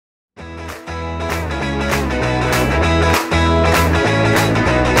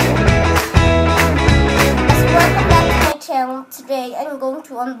today I'm going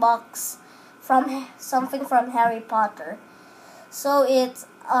to unbox something from Harry Potter. So it's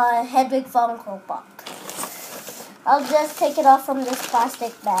Hedwig Funkopop. I'll just take it off from this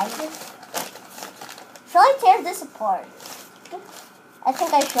plastic bag. Shall I tear this apart? I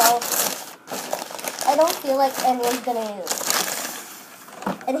think I shall. I don't feel like anyone's gonna use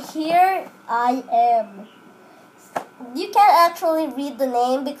it. And here I am. You can't actually read the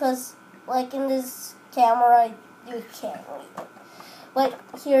name because, like, in this camera, you can't read it. But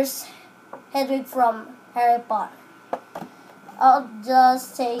here's Hedwig from Harry Potter. I'll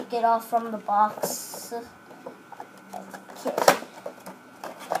just take it off from the box. Okay.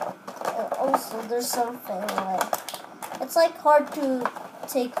 And also, there's something like, it's like hard to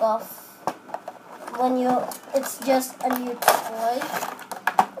take off when it's just a new toy.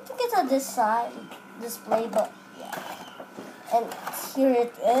 I think it's a display, but yeah. And here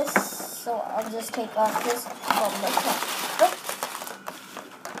it is. So I'll just take off this from the top.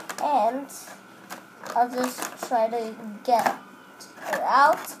 And I'll just try to get her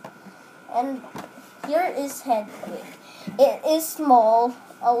out. And here is Hedwig. It is small,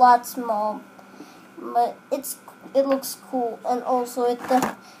 a lot small, but it looks cool. And also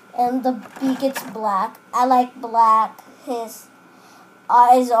the beak, it's black. I like black. His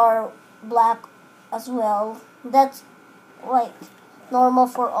eyes are black as well. That's like normal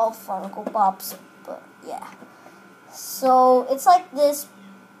for all Funko Pops, but yeah. So it's like this.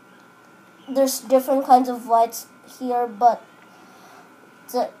 There's different kinds of lights here, but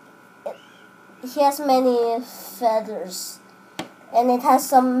he has many feathers, and it has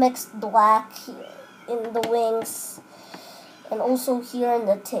some mixed black here in the wings, and also here in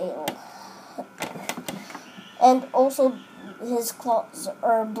the tail. And also his claws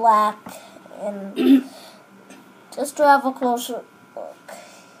are black, and just to have a closer look.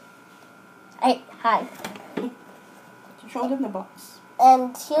 Hi. Show them the box.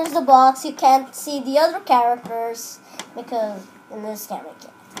 And here's the box. You can't see the other characters because in this camera you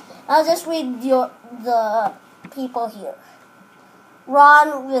can't. I'll just read the people here.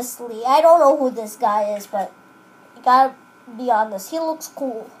 Ron Weasley. I don't know who this guy is, but you gotta be honest, he looks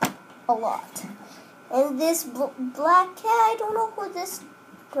cool a lot. And this black cat, I don't know who this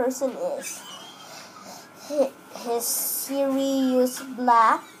person is. His Sirius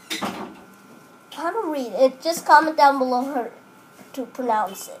Black. How to read it? Just comment down below her to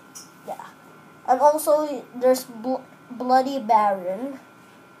pronounce it. Yeah. And also there's Bloody Baron.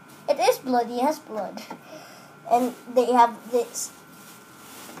 It is bloody, it has blood. And they have this,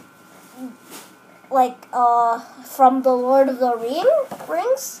 like, from the Lord of the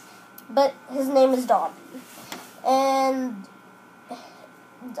Rings, but his name is Dobby. And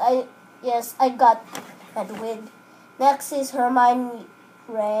I got Hedwig. Next is Hermione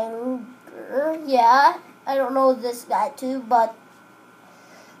Granger. Yeah, I don't know this guy too, but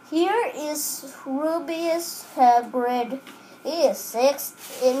here is Rubius Hagrid. He is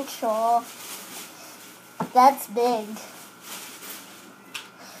 6 inch tall. That's big.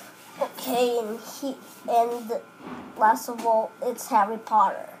 Okay, and last of all, it's Harry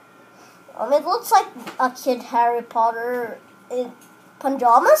Potter. It looks like a kid Harry Potter in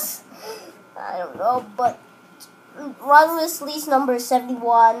pajamas. I don't know, but Ron Weasley's number is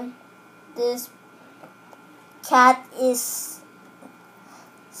 71. This cat is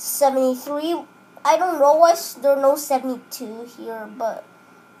 73. I don't know why there are no 72 here, but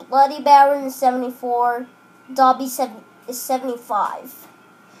Bloody Baron is 74. Dobby is 75.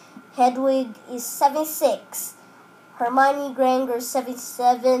 Hedwig is 76. Hermione Granger is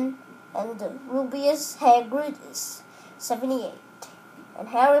 77. And Rubius Hagrid is 78. And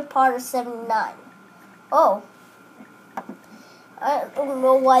Harry Potter is 79. Oh. I don't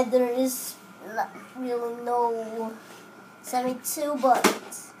know why there is not really no 72, but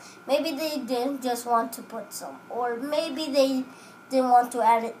maybe they didn't just want to put some. Or maybe they didn't want to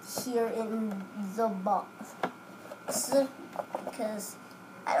add it here in the box. Because,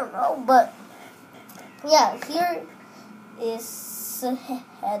 I don't know, but yeah, here is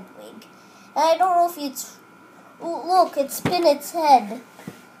Hedwig. And I don't know if it's... Look, it spin its head.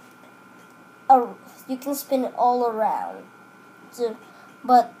 You can spin it all around.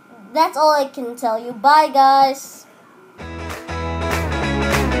 But that's all I can tell you. Bye, guys.